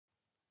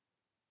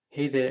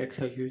Hey there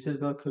Excel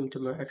users, welcome to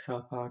my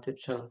ExcelPowerTips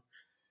channel.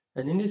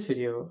 And in this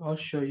video, I'll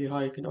show you how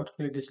you can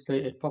automatically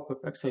display a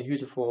pop-up Excel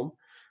user form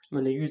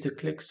when a user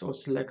clicks or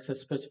selects a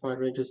specified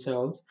range of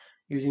cells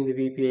using the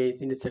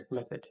VBA's Intersect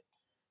method.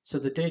 So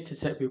the data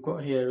set we've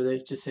got here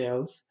relates to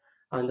sales,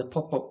 and the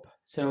pop-up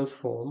sales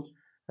form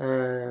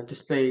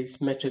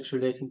displays metrics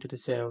relating to the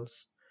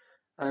sales.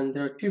 And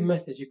there are two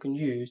methods you can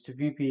use, the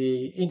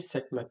VBA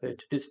Intersect method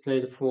to display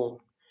the form.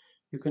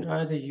 You can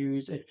either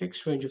use a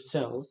fixed range of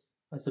cells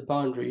as a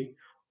boundary,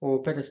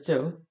 or better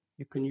still,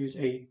 you can use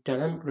a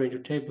dynamic range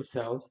of table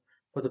cells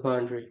for the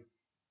boundary.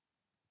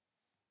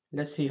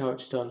 Let's see how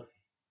it's done.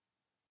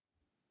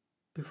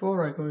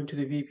 Before I go into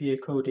the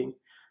VBA coding,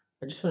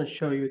 I just want to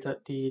show you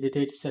that the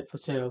data set for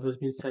sales has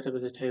been set up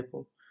as a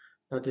table.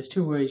 Now there's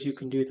two ways you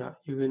can do that.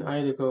 You can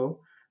either go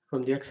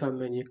from the Excel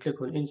menu,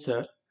 click on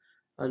Insert,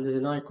 and there's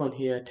an icon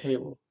here,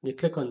 Table. When you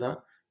click on that,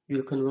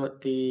 you'll convert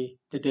the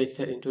data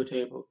set into a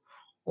table.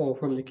 Or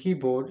from the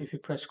keyboard, if you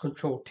press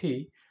Ctrl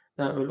T,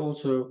 that will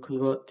also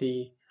convert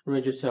the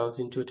range of cells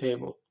into a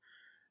table.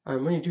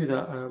 And when you do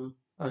that,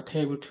 a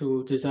table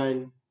to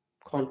design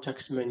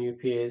context menu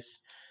appears.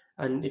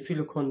 And if you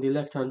look on the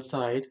left hand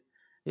side,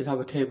 you'll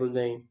have a table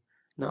name.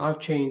 Now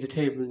I've changed the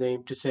table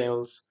name to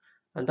sales,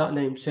 and that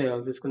name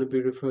sales is going to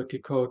be referred to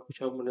code,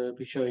 which I'm going to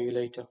be showing you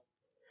later.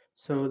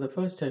 So the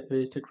first step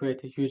is to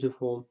create a user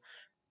form.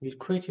 You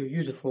create your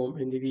user form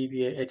in the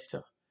VBA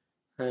editor.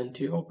 And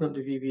to open up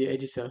the VBA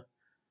editor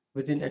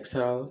within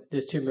Excel,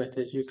 there's two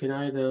methods. You can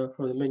either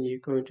from the menu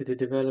go into the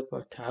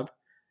developer tab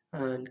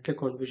and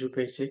click on Visual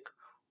Basic,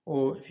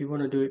 or if you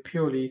want to do it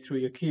purely through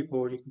your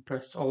keyboard, you can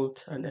press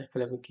Alt and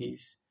F11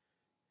 keys.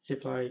 So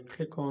if I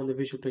click on the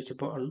Visual Basic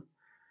button,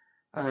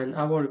 and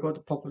I've already got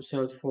the pop-up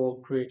sales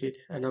form created,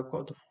 and I've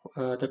got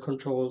the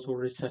controls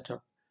already set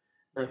up.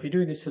 Now, if you're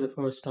doing this for the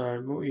first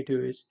time, what you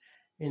do is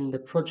in the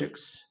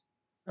projects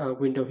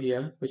window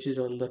here, which is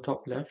on the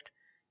top left,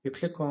 you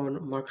click on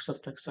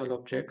Microsoft Excel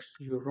Objects,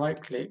 you right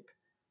click,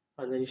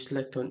 and then you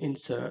select on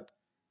Insert,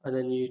 and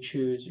then you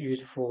choose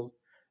User Form.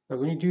 Now,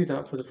 when you do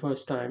that for the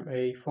first time,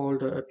 a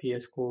folder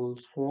appears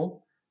called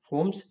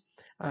Forms,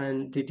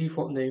 and the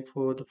default name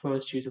for the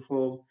first user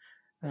form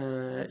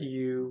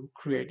you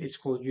create is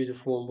called User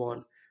Form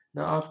 1.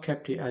 Now, I've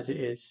kept it as it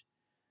is.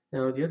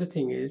 Now the other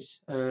thing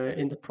is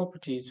in the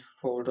properties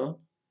folder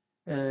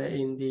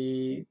in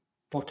the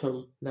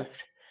bottom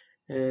left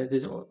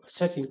there's a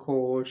setting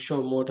called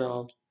show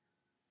modal.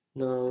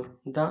 Now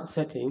that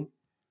setting,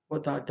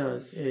 what that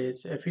does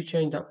is if you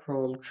change that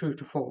from true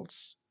to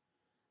false,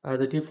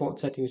 the default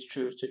setting is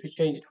true. So if you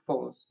change it to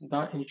false,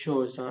 that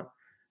ensures that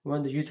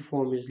when the user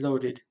form is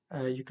loaded,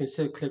 you can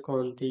still click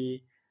on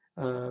the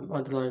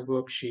underlying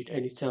worksheet,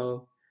 any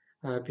cell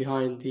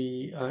behind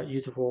the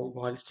user form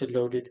while it's still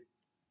loaded.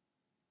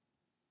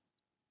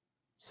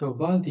 So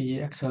while the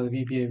Excel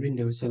VBA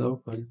window is still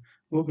open,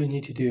 what we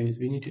need to do is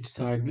we need to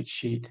decide which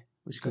sheet,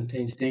 which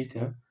contains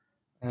data,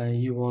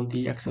 you want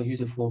the Excel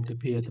user form to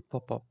appear as a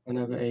pop-up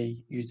whenever a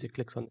user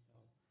clicks on it.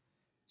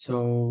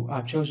 So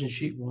I've chosen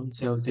sheet 1,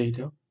 sales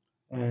data,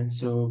 and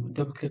so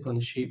double click on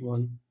the sheet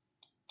 1,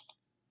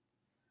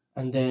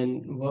 and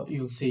then what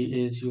you'll see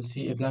is you'll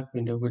see a blank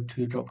window with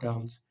two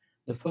drop-downs.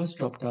 The first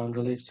drop-down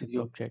relates to the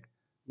object.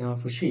 Now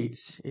for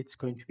sheets, it's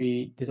going to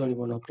be, there's only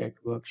one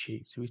object,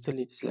 worksheet, so we still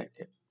need to select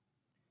it.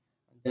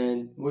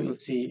 Then what you'll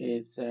see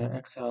is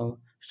Excel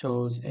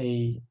shows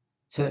a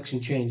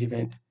selection change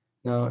event.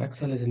 Now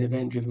Excel is an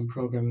event-driven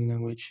programming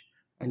language,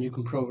 and you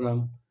can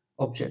program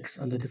objects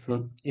under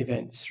different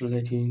events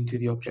relating to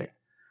the object.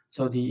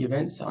 So the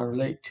events that are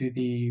related to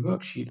the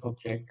worksheet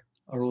object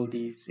are all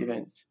these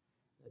events.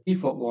 The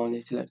default one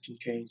is selection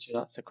change, so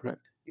that's the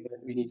correct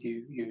event we need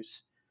to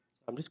use.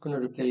 I'm just going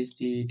to replace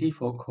the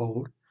default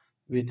code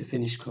with the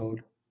finished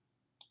code.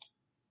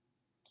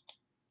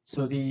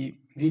 So the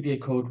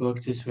VBA code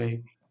works this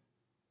way.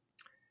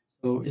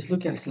 So it's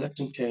looking at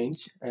selection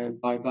change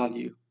and by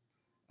value,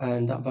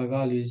 and that by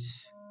value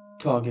is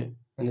target,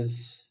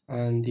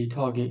 and the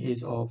target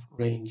is of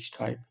range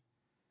type.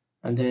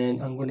 And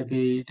then I'm going to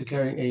be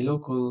declaring a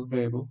local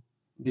variable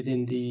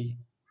within the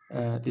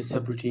this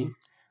subroutine.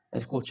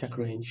 It's called check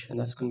range, and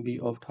that's going to be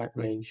of type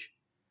range.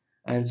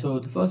 And so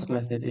the first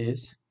method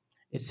is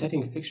it's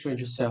setting a fixed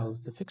range of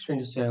cells. The fixed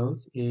range of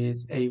cells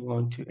is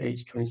A1 to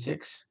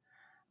H26,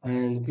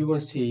 and we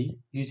want to see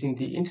using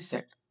the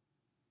intersect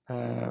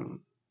um,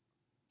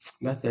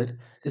 method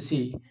to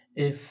see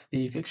if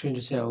the fixed range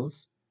of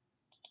cells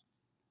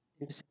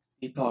intersects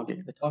the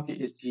target. The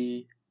target is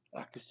the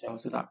active cell,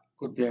 so that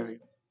could vary.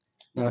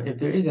 Now, if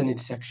there is an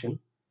intersection,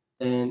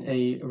 then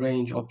a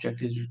range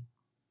object is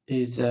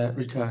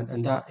returned,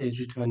 and that is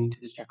returned into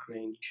the check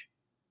range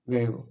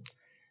variable.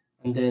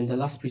 And then the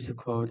last piece of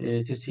code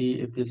is to see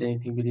if there's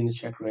anything within the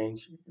check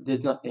range. If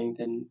there's nothing,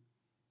 then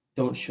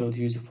don't show the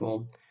user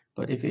form.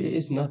 But if it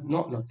is not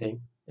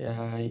nothing,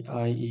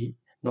 i.e.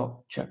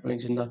 not check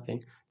range and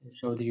nothing, then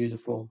show the user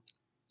form.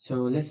 So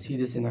let's see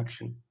this in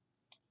action.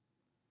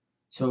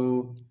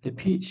 So the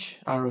peach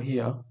arrow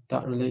here,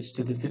 that relates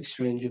to the fixed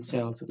range of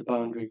cells at the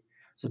boundary.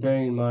 So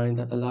bearing in mind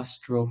that the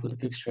last row for the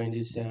fixed range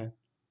is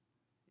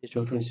It's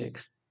row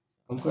 26.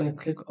 I'm going to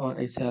click on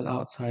a cell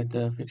outside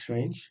the fixed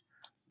range.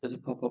 Does a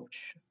pop-up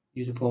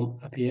user form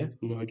appear?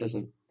 No, it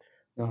doesn't.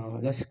 Now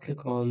let's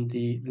click on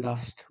the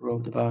last row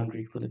of the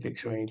boundary for the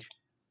fixed range.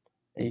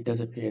 It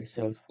does appear the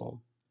sales form.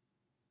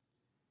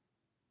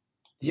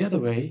 The other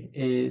way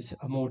is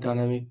a more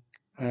dynamic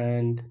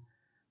and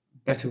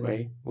better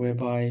way,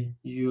 whereby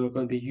you are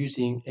going to be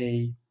using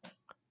a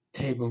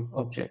table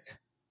object,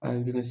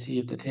 and we're going to see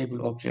if the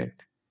table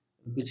object,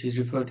 which is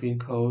referred to in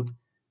code,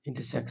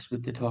 intersects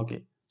with the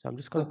target. So I'm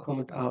just going to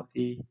comment out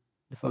the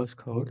first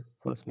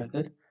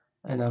method,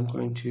 and I'm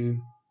going to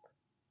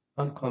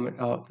uncomment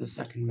out the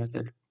second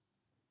method.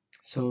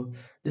 So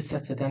this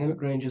sets a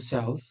dynamic range of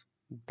cells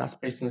that's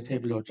based on the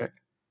table object.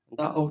 And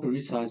that auto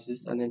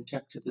resizes and then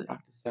checks if the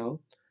active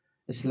cell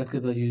is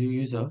selected by the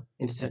user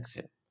intersects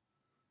it.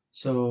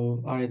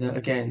 So either,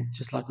 again,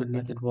 just like with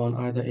method 1,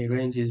 either a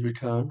range is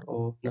returned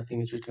or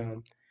nothing is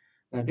returned.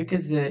 Now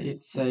because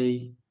it's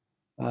a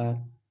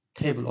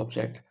table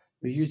object,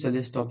 we use a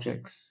list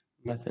objects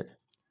method,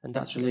 and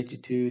that's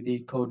related to the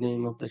code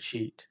name of the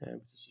sheet, which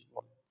is sheet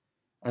 1.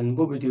 And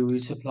what we do, we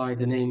supply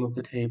the name of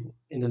the table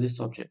in the list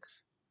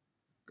objects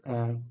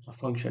a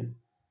function,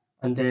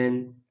 and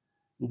then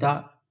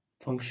that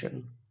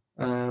function,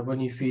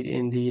 when you feed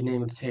in the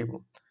name of the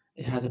table,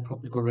 it has a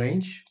property called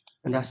range,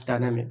 and that's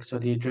dynamic. So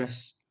the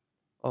address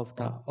of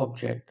that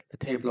object, the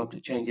table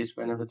object, changes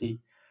whenever the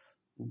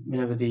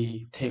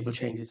table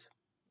changes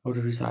or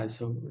to resize.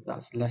 So if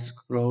that's less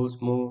rows,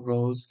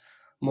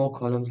 more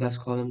columns, less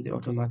columns, it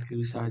automatically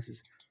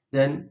resizes.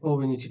 Then all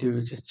we need to do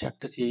is just check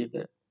to see if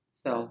the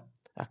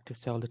active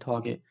cell, the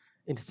target,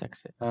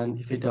 intersects it. And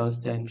if it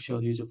does, then show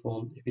the user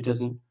form. If it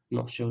doesn't,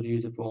 not show the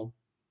user form.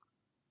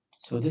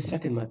 So this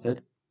second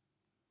method,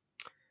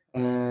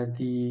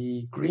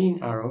 the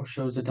green arrow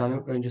shows the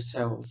dynamic range of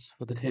cells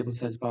for the table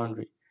cells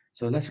boundary.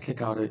 So let's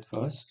click out of it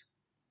first.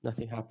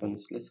 Nothing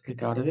happens. Let's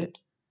click out of it.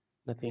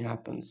 Nothing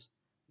happens.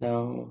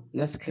 Now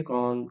let's click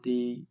on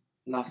the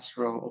last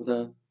row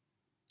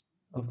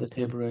of the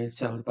table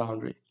cells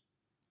boundary,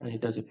 and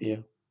it does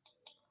appear.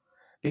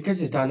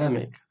 Because it's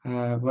dynamic,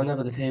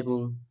 whenever the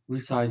table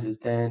resizes,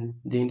 then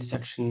the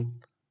intersection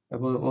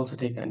will also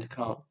take that into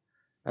account,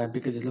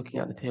 because it's looking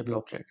at the table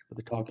object for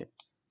the target.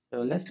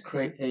 So let's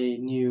create a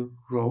new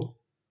row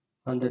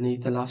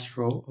underneath the last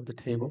row of the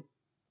table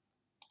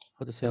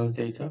for the sales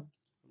data.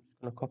 I'm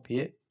just going to copy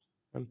it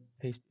and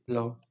paste it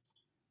below.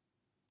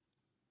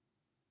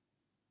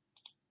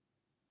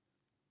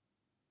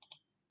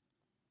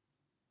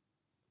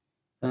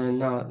 And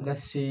now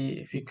let's see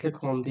if you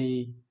click on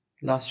the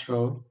last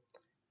row,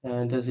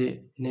 and does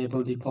it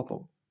enable the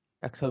pop-up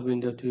Excel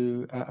window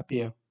to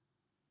appear?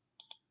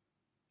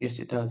 Yes,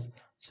 it does.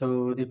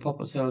 So the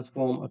pop-up sales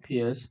form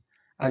appears,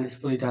 and it's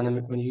fully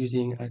dynamic when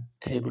using a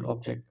table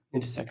object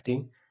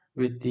intersecting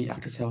with the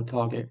active cell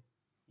target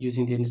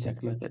using the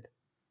intersect method.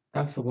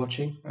 Thanks for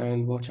watching,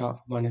 and watch out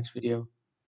for my next video.